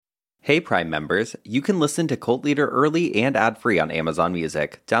Hey Prime members, you can listen to Cult Leader early and ad-free on Amazon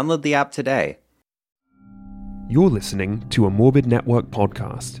Music. Download the app today. You're listening to a Morbid Network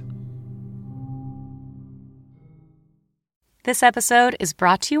podcast. This episode is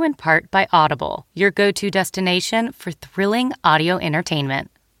brought to you in part by Audible, your go-to destination for thrilling audio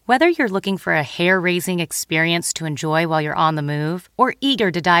entertainment. Whether you're looking for a hair-raising experience to enjoy while you're on the move, or eager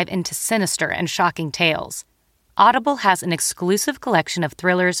to dive into sinister and shocking tales, Audible has an exclusive collection of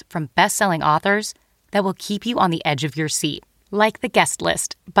thrillers from best-selling authors that will keep you on the edge of your seat, like The Guest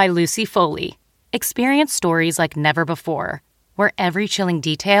List by Lucy Foley. Experience stories like never before, where every chilling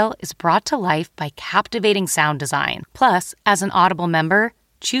detail is brought to life by captivating sound design. Plus, as an Audible member,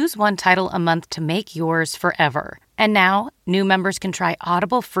 choose one title a month to make yours forever. And now, new members can try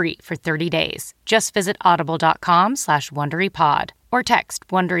Audible free for 30 days. Just visit audible.com/WonderyPod or text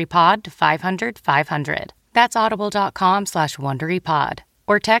WonderyPod to 500-500. That's audible.com/WonderyPod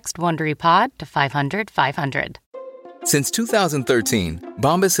or text WonderyPod to 500-500. Since 2013,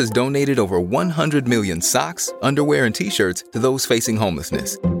 Bombas has donated over 100 million socks, underwear, and T-shirts to those facing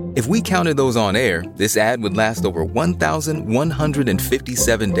homelessness. If we counted those on air, this ad would last over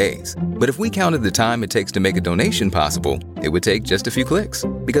 1,157 days. But if we counted the time it takes to make a donation possible, it would take just a few clicks.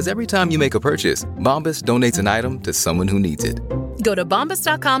 Because every time you make a purchase, Bombas donates an item to someone who needs it. Go to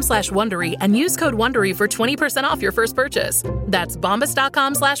bombas.com/Wondery and use code Wondery for 20% off your first purchase. That's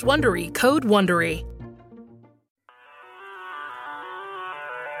bombas.com/Wondery, code Wondery.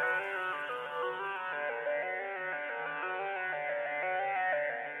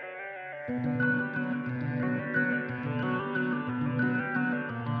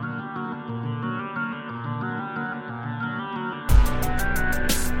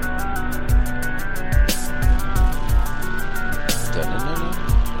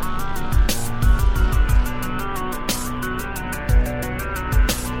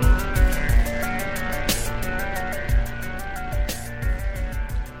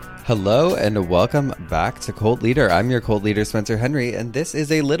 Hello and welcome back to Cult Leader. I'm your Cult Leader, Spencer Henry, and this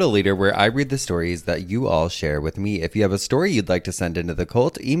is a Little Leader where I read the stories that you all share with me. If you have a story you'd like to send into the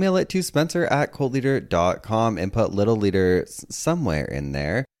cult, email it to spencer@cultleader.com and put Little Leader somewhere in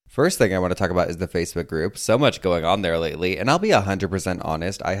there. First thing I want to talk about is the Facebook group. So much going on there lately, and I'll be 100%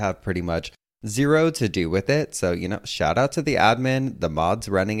 honest, I have pretty much zero to do with it. So, shout out to the admin, the mods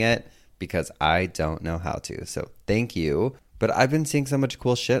running it, because I don't know how to. So thank you. But I've been seeing so much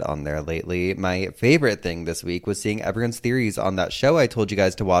cool shit on there lately. My favorite thing this week was seeing everyone's theories on that show I told you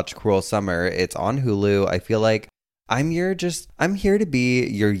guys to watch, Cruel Summer. It's on Hulu. I feel like I'm here to be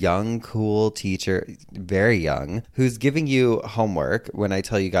your young, cool teacher, very young, who's giving you homework when I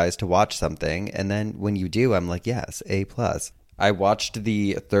tell you guys to watch something. And then when you do, I'm like, yes, A+. I watched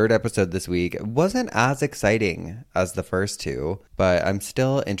the third episode this week. It wasn't as exciting as the first two, but I'm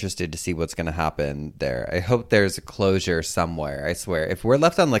still interested to see what's going to happen there. I hope there's closure somewhere, I swear. If we're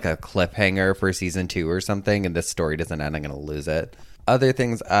left on like a cliffhanger for season 2 or something and this story doesn't end, I'm going to lose it. Other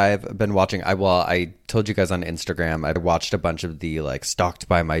things I've been watching, I told you guys on Instagram, I watched a bunch of the Stalked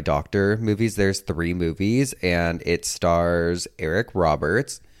by My Doctor movies. There's 3 movies and it stars Eric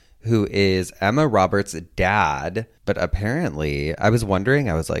Roberts, who is Emma Roberts' dad. But apparently, I was wondering,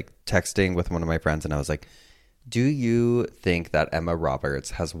 I was texting with one of my friends and I was like, do you think that Emma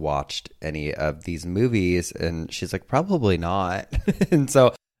Roberts has watched any of these movies? And she's like, probably not. And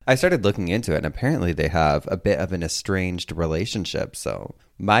so I started looking into it and apparently they have a bit of an estranged relationship. So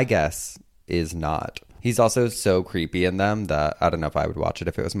my guess is not. He's also so creepy in them that I don't know if I would watch it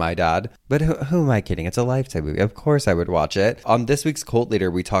if it was my dad. But who am I kidding? It's a Lifetime movie. Of course I would watch it. On this week's Cult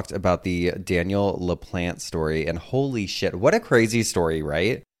Leader, we talked about the Daniel LaPlante story. And holy shit, what a crazy story,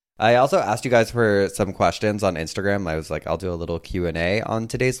 right? I also asked you guys for some questions on Instagram. I was like, I'll do a little Q&A on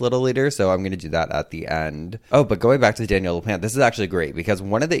today's Little Leader, so I'm going to do that at the end. Oh, but going back to Daniel LaPlante, this is actually great because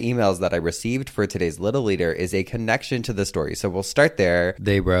one of the emails that I received for today's Little Leader is a connection to the story. So we'll start there.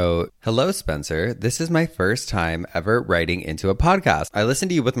 They wrote, "Hello, Spencer. This is my first time ever writing into a podcast. I listen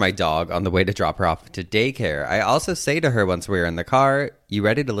to you with my dog on the way to drop her off to daycare. I also say to her once we're in the car, 'You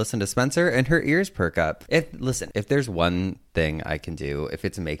ready to listen to Spencer?' And her ears perk up. If there's one thing I can do, if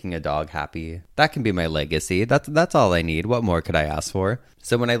it's making a dog happy, that can be my legacy. That's all I need. What more could I ask for?"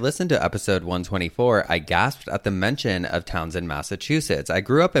 So when I listened to episode 124, I gasped at the mention of Townsend, Massachusetts. I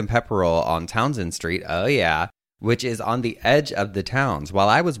grew up in Pepperell on Townsend Street. Oh yeah. Which is on the edge of the towns. While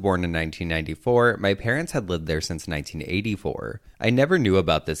I was born in 1994, my parents had lived there since 1984. I never knew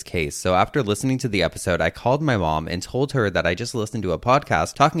about this case, so after listening to the episode, I called my mom and told her that I just listened to a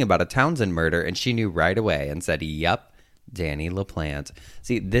podcast talking about a Townsend murder, and she knew right away and said, "Yep, Danny LaPlante."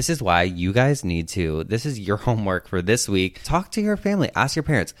 See, this is why you guys need to, this is your homework for this week. Talk to your family. Ask your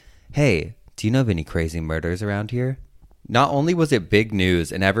parents, Hey, do you know of any crazy murders around here? Not only was it big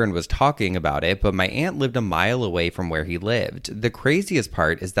news and everyone was talking about it, but my aunt lived a mile away from where he lived. The craziest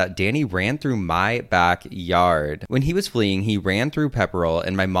part is that Danny ran through my backyard. When he was fleeing, he ran through Pepperell,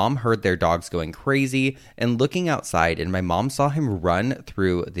 and my mom heard their dogs going crazy and looking outside, and my mom saw him run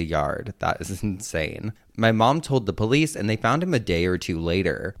through the yard. That is insane. My mom told the police, and they found him a day or two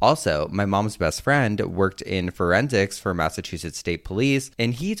later. Also, my mom's best friend worked in forensics for Massachusetts State Police,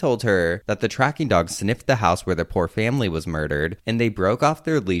 and he told her that the tracking dog sniffed the house where the poor family was murdered, and they broke off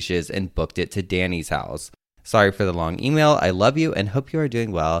their leashes and booked it to Danny's house. Sorry for the long email. I love you and hope you are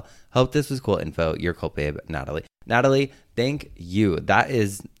doing well. Hope this was cool info. Your cult babe, Natalie. Natalie, thank you. That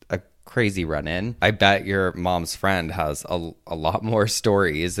is crazy run-in. I bet your mom's friend has a lot more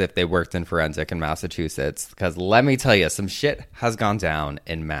stories if they worked in forensic in Massachusetts, because let me tell you, some shit has gone down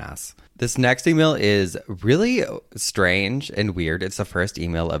in Mass. This next email is really strange and weird. It's the first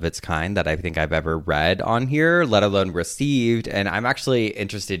email of its kind that I think I've ever read on here, let alone received, and I'm actually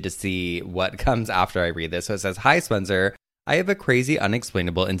interested to see what comes after I read this. So it says, "Hi, Spencer. I have a crazy,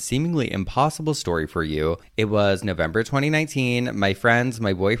 unexplainable, and seemingly impossible story for you. It was November 2019. My friends,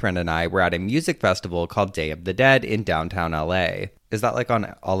 my boyfriend, and I were at a music festival called Day of the Dead in downtown LA. Is that like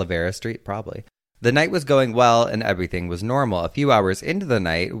on Olivera Street? Probably. The night was going well and everything was normal. A few hours into the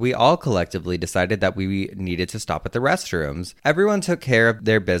night, we all collectively decided that we needed to stop at the restrooms. Everyone took care of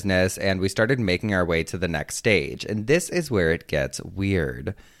their business and we started making our way to the next stage. And this is where it gets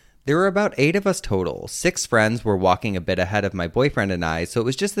weird. There were about 8 of us total. 6 friends were walking a bit ahead of my boyfriend and I, so it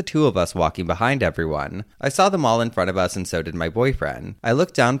was just the 2 of us walking behind everyone. I saw them all in front of us and so did my boyfriend. I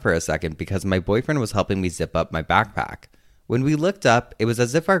looked down for a second because my boyfriend was helping me zip up my backpack. When we looked up, it was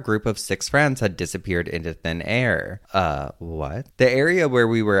as if our group of 6 friends had disappeared into thin air. What? The area where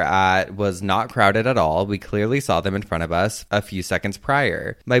we were at was not crowded at all. We clearly saw them in front of us a few seconds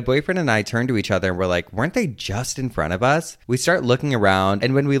prior. My boyfriend and I turned to each other and were like, weren't they just in front of us? We start looking around,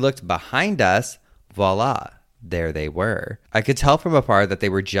 and when we looked behind us, voila. There they were. I could tell from afar that they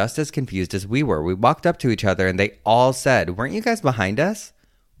were just as confused as we were. We walked up to each other and they all said, weren't you guys behind us?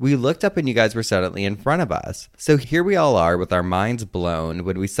 We looked up and you guys were suddenly in front of us. So here we all are with our minds blown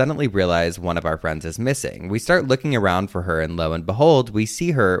when we suddenly realize one of our friends is missing. We start looking around for her and lo and behold, we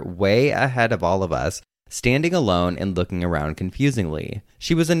see her way ahead of all of us, standing alone and looking around confusingly.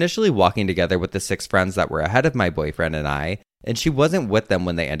 She was initially walking together with the 6 friends that were ahead of my boyfriend and I, and she wasn't with them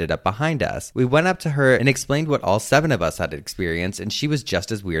when they ended up behind us. We went up to her and explained what all 7 of us had experienced, and she was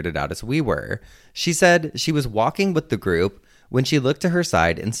just as weirded out as we were. She said she was walking with the group when she looked to her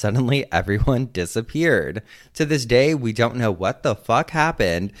side and suddenly everyone disappeared. To this day, we don't know what the fuck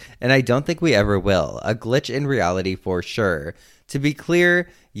happened, and I don't think we ever will. A glitch in reality for sure. To be clear,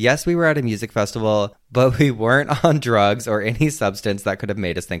 yes, we were at a music festival, but we weren't on drugs or any substance that could have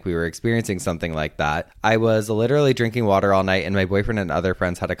made us think we were experiencing something like that. I was literally drinking water all night and my boyfriend and other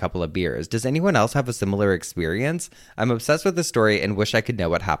friends had a couple of beers. Does anyone else have a similar experience? I'm obsessed with the story and wish I could know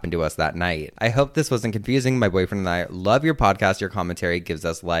what happened to us that night. I hope this wasn't confusing. My boyfriend and I love your podcast. Your commentary gives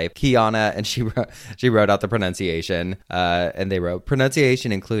us life. Kiana, and she wrote out the pronunciation, and they wrote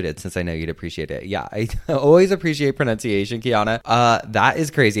pronunciation included since I know you'd appreciate it. Yeah, I always appreciate pronunciation, Kiana. That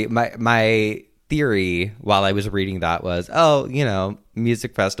is crazy. My theory while I was reading that was,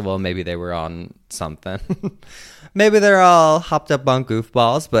 music festival, maybe they were on something. Maybe they're all hopped up on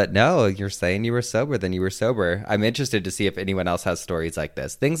goofballs, but no, you're saying you were sober, then you were sober. I'm interested to see if anyone else has stories like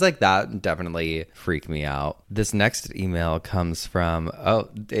this. Things like that definitely freak me out. This next email comes from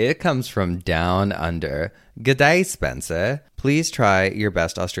Down Under. G'day, Spencer. Please try your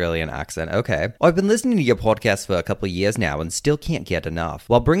best Australian accent. Okay. I've been listening to your podcast for a couple of years now and still can't get enough.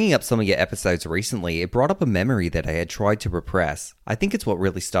 While bringing up some of your episodes recently, it brought up a memory that I had tried to repress. I think it's what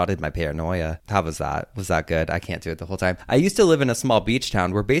really started my paranoia. How was that? Was that good? I can't do it the whole time. I used to live in a small beach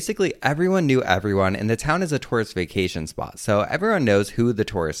town where basically everyone knew everyone, and the town is a tourist vacation spot, so everyone knows who the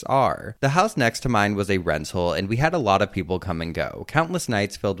tourists are. The house next to mine was a rental, and we had a lot of people come and go. Countless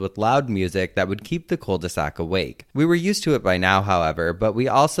nights filled with loud music that would keep the cul-de-sac awake. We were used to it by now, however, but we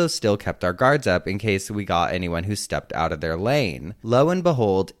also still kept our guards up in case we got anyone who stepped out of their lane. Lo and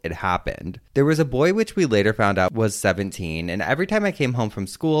behold, it happened. There was a boy which we later found out was 17, and every time I came home from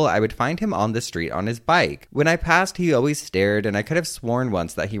school, I would find him on the street on his bike. When I passed, he always stared, and I could have sworn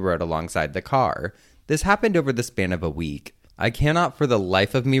once that he rode alongside the car. This happened over the span of a week. I cannot for the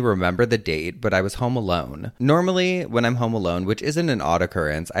life of me remember the date, but I was home alone. Normally, when I'm home alone, which isn't an odd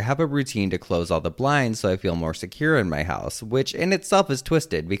occurrence, I have a routine to close all the blinds so I feel more secure in my house, which in itself is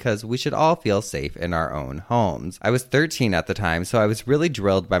twisted because we should all feel safe in our own homes. I was 13 at the time, so I was really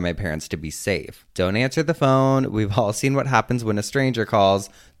drilled by my parents to be safe. Don't answer the phone. We've all seen what happens when a stranger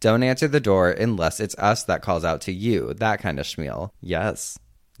calls. Don't answer the door unless it's us that calls out to you. That kind of schmeal. Yes.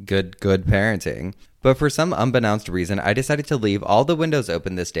 Good parenting. But for some unbeknownst reason, I decided to leave all the windows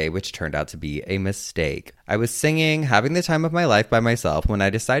open this day, which turned out to be a mistake. I was singing, having the time of my life by myself when I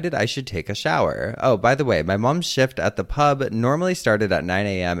decided I should take a shower. Oh, by the way, my mom's shift at the pub normally started at 9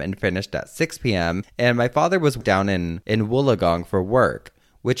 a.m. and finished at 6 p.m., and my father was down in Wollongong for work,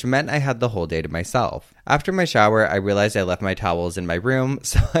 which meant I had the whole day to myself. After my shower, I realized I left my towels in my room,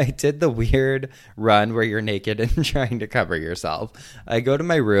 so I did the weird run where you're naked and trying to cover yourself. I go to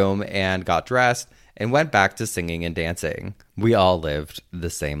my room and got dressed and went back to singing and dancing. We all lived the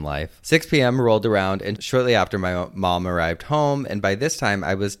same life. 6 p.m. rolled around, and shortly after my mom arrived home, and by this time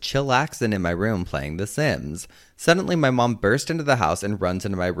I was chillaxing in my room playing The Sims. Suddenly my mom burst into the house and runs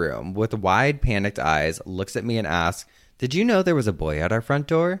into my room. With wide, panicked eyes, looks at me and asks, "Did you know there was a boy at our front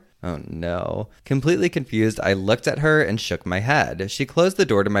door?" Oh no. Completely confused, I looked at her and shook my head. She closed the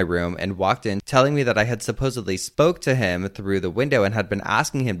door to my room and walked in, telling me that I had supposedly spoke to him through the window and had been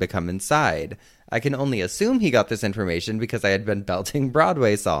asking him to come inside. I can only assume he got this information because I had been belting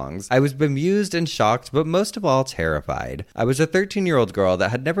Broadway songs. I was bemused and shocked, but most of all terrified. I was a 13-year-old girl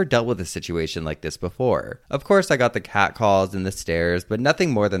that had never dealt with a situation like this before. Of course, I got the cat calls and the stares, but nothing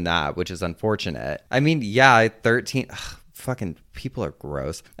more than that, which is unfortunate. I mean, yeah, 13... Fucking people are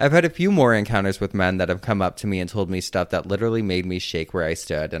gross. I've had a few more encounters with men that have come up to me and told me stuff that literally made me shake where I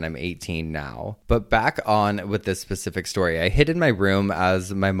stood, and I'm 18 now. But back on with this specific story, I hid in my room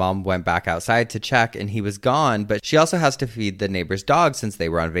as my mom went back outside to check, and he was gone, but she also has to feed the neighbor's dog since they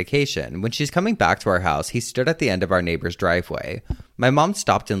were on vacation. When she's coming back to our house, he stood at the end of our neighbor's driveway. My mom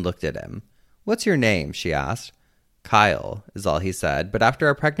stopped and looked at him. "What's your name?" she asked. "Kyle," is all he said, but after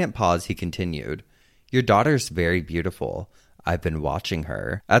a pregnant pause, he continued. "Your daughter's very beautiful. I've been watching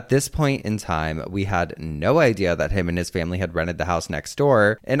her." At this point in time, we had no idea that him and his family had rented the house next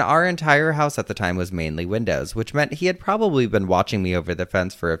door, and our entire house at the time was mainly windows, which meant he had probably been watching me over the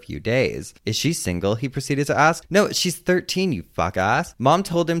fence for a few days. "Is she single?" he proceeded to ask. "No, she's 13, you fuck ass." Mom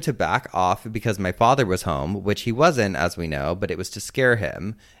told him to back off because my father was home, which he wasn't, as we know, but it was to scare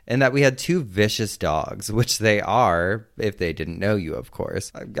him, and that we had 2 vicious dogs, which they are, if they didn't know you, of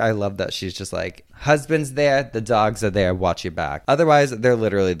course. I love that she's just like, husband's there, the dogs are there, watch your back. Otherwise, they're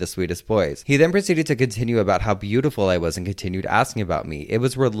literally the sweetest boys. He then proceeded to continue about how beautiful I was and continued asking about me. It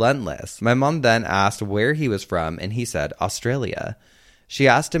was relentless. My mom then asked where he was from, and he said, Australia. She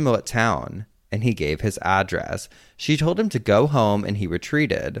asked him what town, and he gave his address. She told him to go home, and he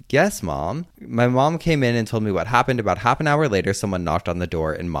retreated. "Yes, Mom." My mom came in and told me what happened. About half an hour later, someone knocked on the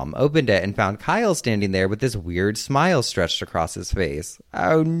door, and Mom opened it and found Kyle standing there with this weird smile stretched across his face.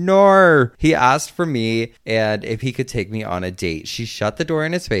 Oh, no. He asked for me and if he could take me on a date. She shut the door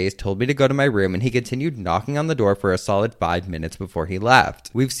in his face, told me to go to my room, and he continued knocking on the door for a solid 5 minutes before he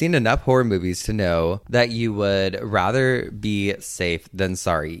left. We've seen enough horror movies to know that you would rather be safe than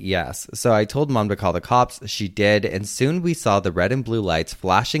sorry. Yes. So I told Mom to call the cops. She did. And soon we saw the red and blue lights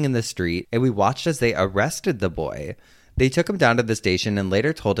flashing in the street, and we watched as they arrested the boy. They took him down to the station and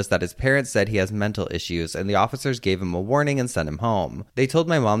later told us that his parents said he has mental issues, and the officers gave him a warning and sent him home. They told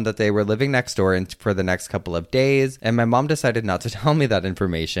my mom that they were living next door for the next couple of days, and my mom decided not to tell me that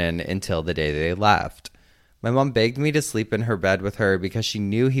information until the day they left. My mom begged me to sleep in her bed with her because she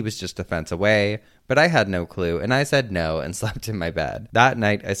knew he was just a fence away, but I had no clue, and I said no and slept in my bed. That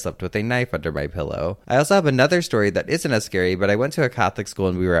night, I slept with a knife under my pillow. I also have another story that isn't as scary, but I went to a Catholic school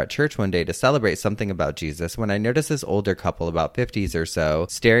and we were at church one day to celebrate something about Jesus when I noticed this older couple, about 50s or so,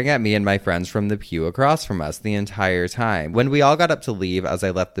 staring at me and my friends from the pew across from us the entire time. When we all got up to leave, as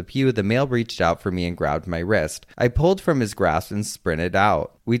I left the pew, the male reached out for me and grabbed my wrist. I pulled from his grasp and sprinted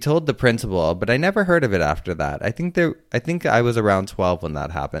out. We told the principal, but I never heard of it after that. I think I was around 12 when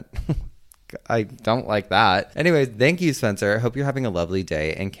that happened. I don't like that. Anyways, thank you, Spencer. Hope you're having a lovely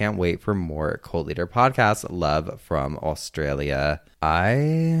day and can't wait for more Cult Leader podcasts. Love from Australia.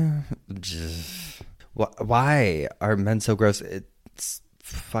 Why are men so gross? It's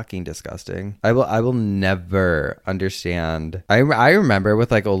fucking disgusting. I will never understand. I remember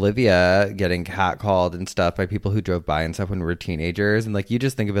with like Olivia getting catcalled and stuff by people who drove by and stuff when we were teenagers, and like you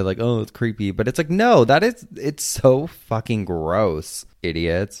just think of it like, oh, it's creepy, but it's like, no, it's so fucking gross.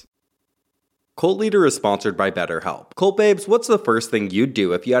 Idiots. Cult Leader is sponsored by BetterHelp. Cult Babes, what's the first thing you'd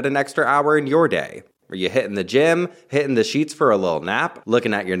do if you had an extra hour in your day? Are you hitting the gym, hitting the sheets for a little nap,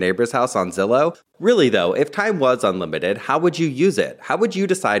 looking at your neighbor's house on Zillow? Really though, if time was unlimited, how would you use it? How would you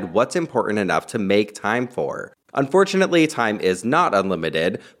decide what's important enough to make time for? Unfortunately, time is not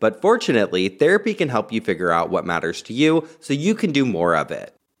unlimited, but fortunately, therapy can help you figure out what matters to you so you can do more of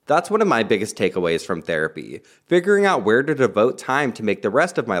it. That's one of my biggest takeaways from therapy, figuring out where to devote time to make the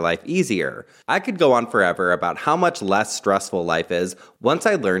rest of my life easier. I could go on forever about how much less stressful life is once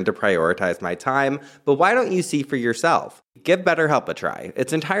I learned to prioritize my time, but why don't you see for yourself? Give BetterHelp a try.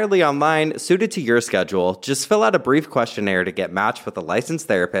 It's entirely online, suited to your schedule. Just fill out a brief questionnaire to get matched with a licensed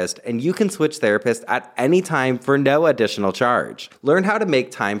therapist, and you can switch therapists at any time for no additional charge. Learn how to make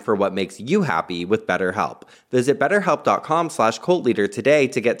time for what makes you happy with BetterHelp. Visit betterhelp.com/cultleader today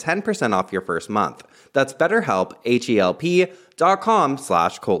to get 10% off your first month. That's BetterHelp,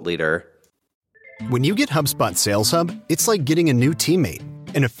 HELP.com/cultleader. When you get HubSpot Sales Hub, it's like getting a new teammate.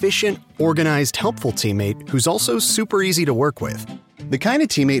 An efficient, organized, helpful teammate who's also super easy to work with. The kind of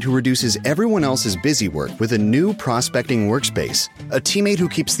teammate who reduces everyone else's busy work with a new prospecting workspace. A teammate who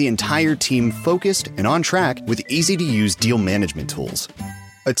keeps the entire team focused and on track with easy-to-use deal management tools.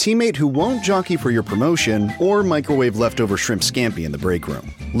 A teammate who won't jockey for your promotion or microwave leftover shrimp scampi in the break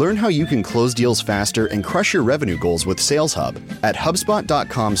room. Learn how you can close deals faster and crush your revenue goals with Sales Hub at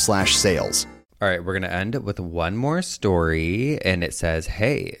HubSpot.com/sales. All right, we're going to end with one more story, and it says,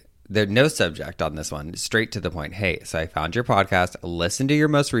 hey, there's no subject on this one, straight to the point. Hey, so I found your podcast, listened to your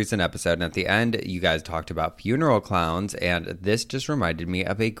most recent episode, and at the end, you guys talked about funeral clowns, and this just reminded me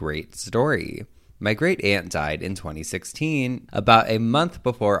of a great story. My great aunt died in 2016, about a month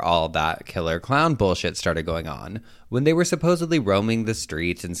before all that killer clown bullshit started going on, when they were supposedly roaming the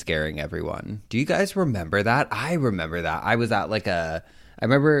streets and scaring everyone. Do you guys remember that? I remember that. I was at I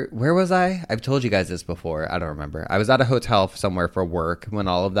remember, where was I? I've told you guys this before. I don't remember. I was at a hotel somewhere for work when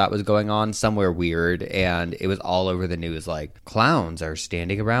all of that was going on, somewhere weird, and it was all over the news like, clowns are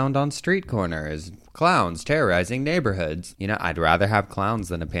standing around on street corners, clowns terrorizing neighborhoods. You know, I'd rather have clowns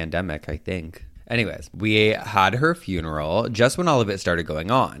than a pandemic, I think. Anyways, we had her funeral just when all of it started going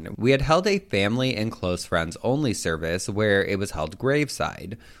on. We had held a family and close friends only service where it was held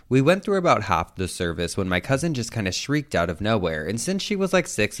graveside. We went through about half the service when my cousin just kind of shrieked out of nowhere. And since she was like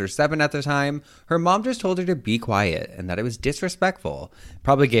 6 or 7 at the time, her mom just told her to be quiet and that it was disrespectful.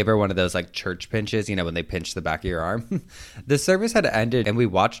 Probably gave her one of those like church pinches, you know, when they pinch the back of your arm. The service had ended and we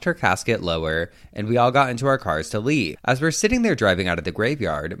watched her casket lower and we all got into our cars to leave. As we're sitting there driving out of the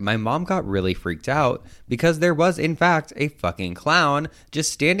graveyard, my mom got really freaked out because there was in fact a fucking clown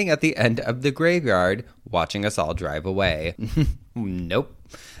just standing at the end of the graveyard watching us all drive away. Nope.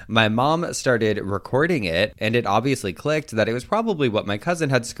 My mom started recording it, and it obviously clicked that it was probably what my cousin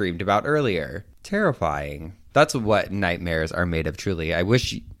had screamed about earlier. Terrifying. That's what nightmares are made of, truly. I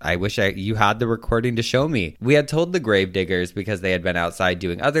wish you had the recording to show me. We had told the gravediggers because they had been outside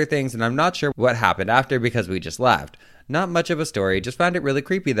doing other things, and I'm not sure what happened after because we just left. Not much of a story, just found it really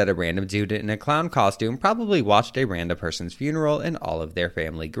creepy that a random dude in a clown costume probably watched a random person's funeral and all of their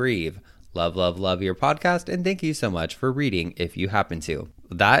family grieve. Love, love, love your podcast, and thank you so much for reading if you happen to.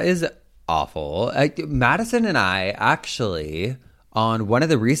 That is awful. Madison and I actually, on one of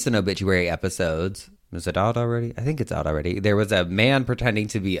the recent obituary episodes, was it out already? I think it's out already. There was a man pretending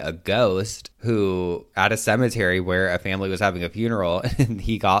to be a ghost who, at a cemetery where a family was having a funeral, and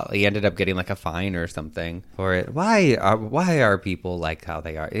he ended up getting like a fine or something for it. Why are people like how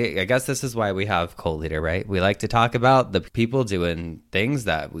they are? I guess this is why we have Cult Leader, right? We like to talk about the people doing things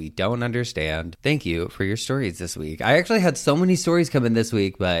that we don't understand. Thank you for your stories this week. I actually had so many stories come in this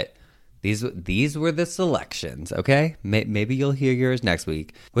week, but these were the selections, okay? Maybe you'll hear yours next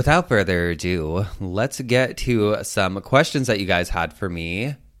week. Without further ado, let's get to some questions that you guys had for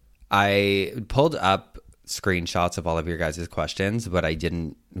me. I pulled up screenshots of all of your guys' questions, but I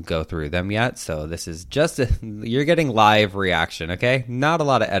didn't go through them yet. So this is just you're getting live reaction, okay? Not a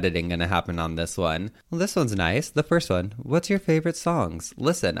lot of editing gonna happen on this one. Well, this one's nice. The first one, what's your favorite songs?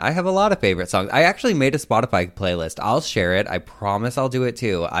 Listen, I have a lot of favorite songs. I actually made a Spotify playlist. I'll share it. I promise I'll do it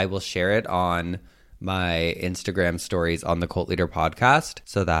too. I will share it on my Instagram stories on the Cult Leader podcast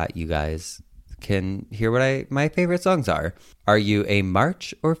so that you guys can hear what my favorite songs are. Are you a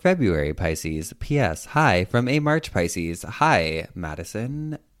March or February Pisces? P.S. Hi from a March Pisces. Hi,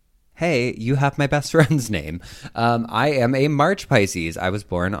 Madison. Hey, you have my best friend's name. I am a March Pisces. I was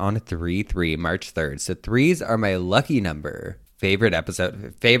born on 3/3, March 3rd. So 3s are my lucky number. Favorite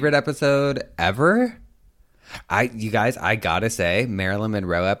episode ever? You guys, I gotta say, Marilyn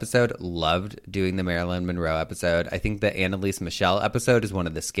Monroe episode, loved doing the Marilyn Monroe episode. I think the Annalise Michelle episode is one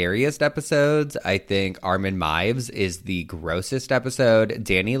of the scariest episodes. I think Armin Meiwes is the grossest episode.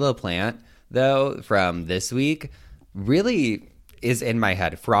 Danny LaPlante, though, from this week, really is in my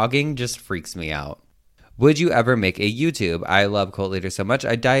head. Frogging just freaks me out. Would you ever make a YouTube? I love Cult Leader so much.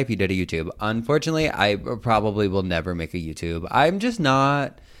 I'd die if you did a YouTube. Unfortunately, I probably will never make a YouTube. I'm just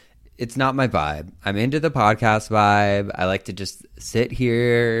not it's not my vibe. I'm into the podcast vibe. I like to just sit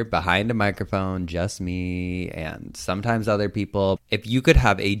here behind a microphone, just me, and sometimes other people. If you could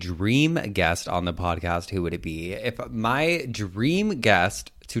have a dream guest on the podcast, who would it be? If my dream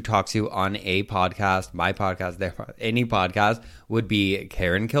guest to talk to on a podcast, my podcast, any podcast, would be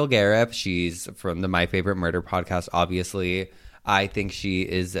Karen Kilgariff. She's from the My Favorite Murder podcast, obviously. I think she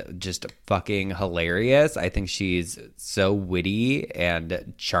is just fucking hilarious. I think she's so witty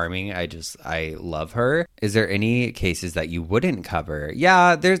and charming. I love her. Is there any cases that you wouldn't cover?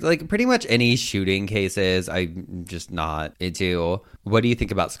 Yeah, there's like pretty much any shooting cases I'm just not into. What do you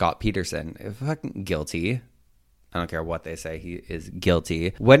think about Scott Peterson? Fucking guilty. I don't care what they say. He is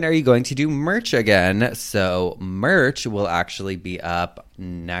guilty. When are you going to do merch again? So merch will actually be up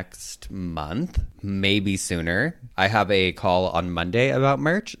next month, maybe sooner. I have a call on Monday about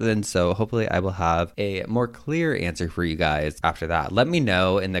merch. And so hopefully I will have a more clear answer for you guys after that. Let me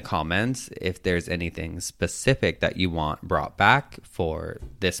know in the comments if there's anything specific that you want brought back for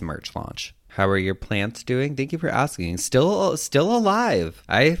this merch launch. How are your plants doing? Thank you for asking. Still alive.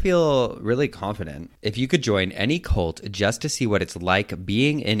 I feel really confident. If you could join any cult just to see what it's like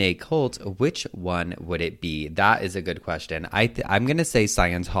being in a cult, which one would it be? That is a good question. I'm going to say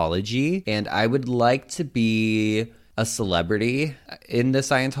Scientology, and I would like to be a celebrity in the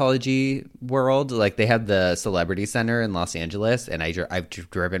Scientology world. Like, they have the Celebrity Center in Los Angeles, and I've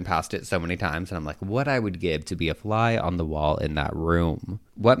driven past it so many times, and I'm like, what I would give to be a fly on the wall in that room.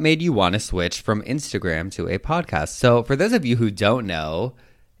 What made you want to switch from Instagram to a podcast? So for those of you who don't know,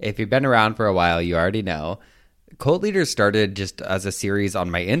 if you've been around for a while, you already know, Cult Leaders started just as a series on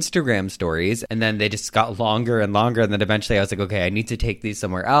my Instagram stories, and then they just got longer and longer, and then eventually I was like, okay, I need to take these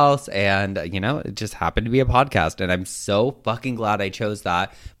somewhere else, and, it just happened to be a podcast, and I'm so fucking glad I chose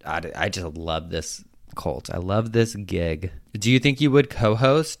that. I just love this cult. I love this gig. Do you think you would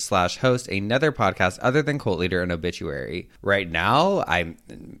co-host/host another podcast other than Cult Leader and Obituary? Right now,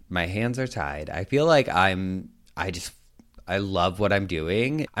 my hands are tied. I feel like I love what I'm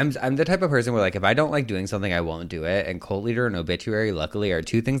doing. I'm the type of person where, like, if I don't like doing something, I won't do it. And Cult Leader and Obituary, luckily, are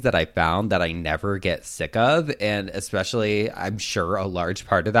two things that I found that I never get sick of. And especially, I'm sure a large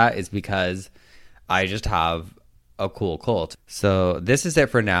part of that is because I just have a cool cult. So this is it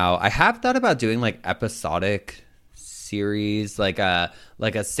for now. I have thought about doing like episodic series, like a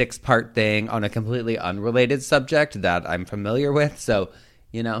 6-part thing on a completely unrelated subject that I'm familiar with. So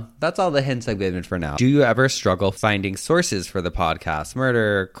that's all the hints I've given for now. Do you ever struggle finding sources for the podcast?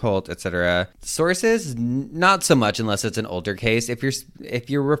 Murder, cult, etc. Sources, not so much unless it's an older case. If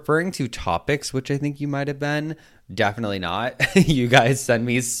you're referring to topics, which I think you might have been, definitely not. You guys send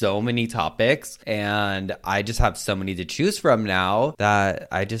me so many topics, and I just have so many to choose from now that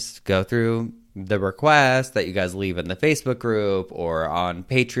I just go through the requests that you guys leave in the Facebook group or on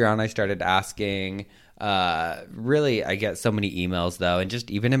Patreon. I started asking. Really, I get so many emails though, and just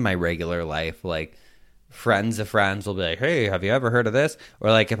even in my regular life, like friends of friends will be like, hey, have you ever heard of this?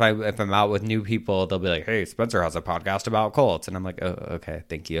 Or like if I'm out with new people, they'll be like, hey, Spencer has a podcast about cults, and I'm like, oh, okay,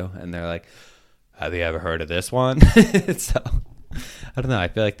 thank you. And they're like, have you ever heard of this one? So I don't know, I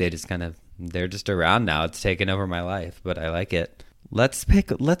feel like they're just around now. It's taken over my life, but I like it. Let's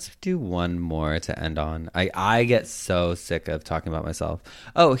do one more to end on. I get so sick of talking about myself.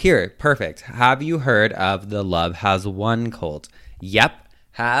 Oh, here, perfect. Have you heard of the Love Has Won cult? Yep,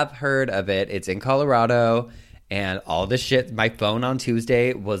 have heard of it. It's in Colorado, and all this shit, my phone on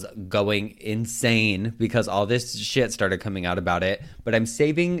Tuesday was going insane because all this shit started coming out about it, but I'm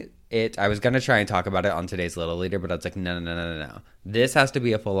saving it. I was going to try and talk about it on today's Little Leader, but I was like, no. This has to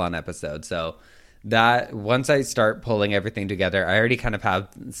be a full-on episode, so that once I start pulling everything together, I already kind of have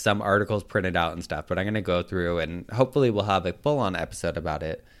some articles printed out and stuff, but I'm going to go through and hopefully we'll have a full-on episode about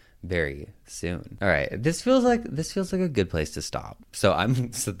it very soon. All right, this feels like a good place to stop. So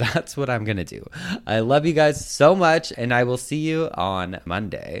that's what I'm going to do. I love you guys so much, and I will see you on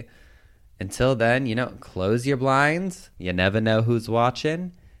Monday. Until then, close your blinds. You never know who's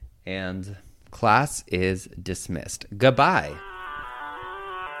watching, and class is dismissed. Goodbye.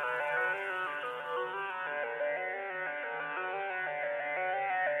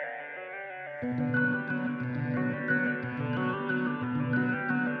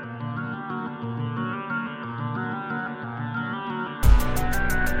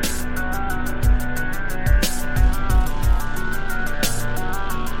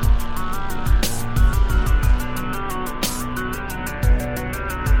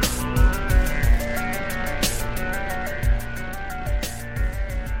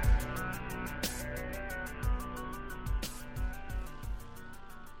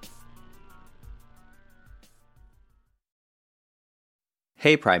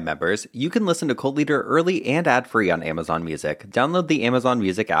 Hey Prime members, you can listen to Cult Leader early and ad-free on Amazon Music. Download the Amazon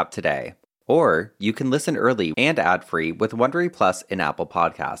Music app today. Or you can listen early and ad-free with Wondery Plus in Apple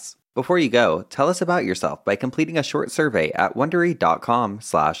Podcasts. Before you go, tell us about yourself by completing a short survey at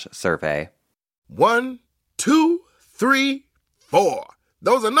Wondery.com/survey. 1, 2, 3, 4.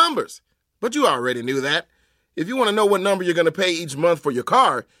 Those are numbers. But you already knew that. If you want to know what number you're going to pay each month for your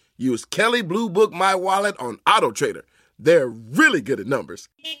car, use Kelley Blue Book My Wallet on Auto Trader. They're really good at numbers.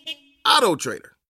 Auto Trader.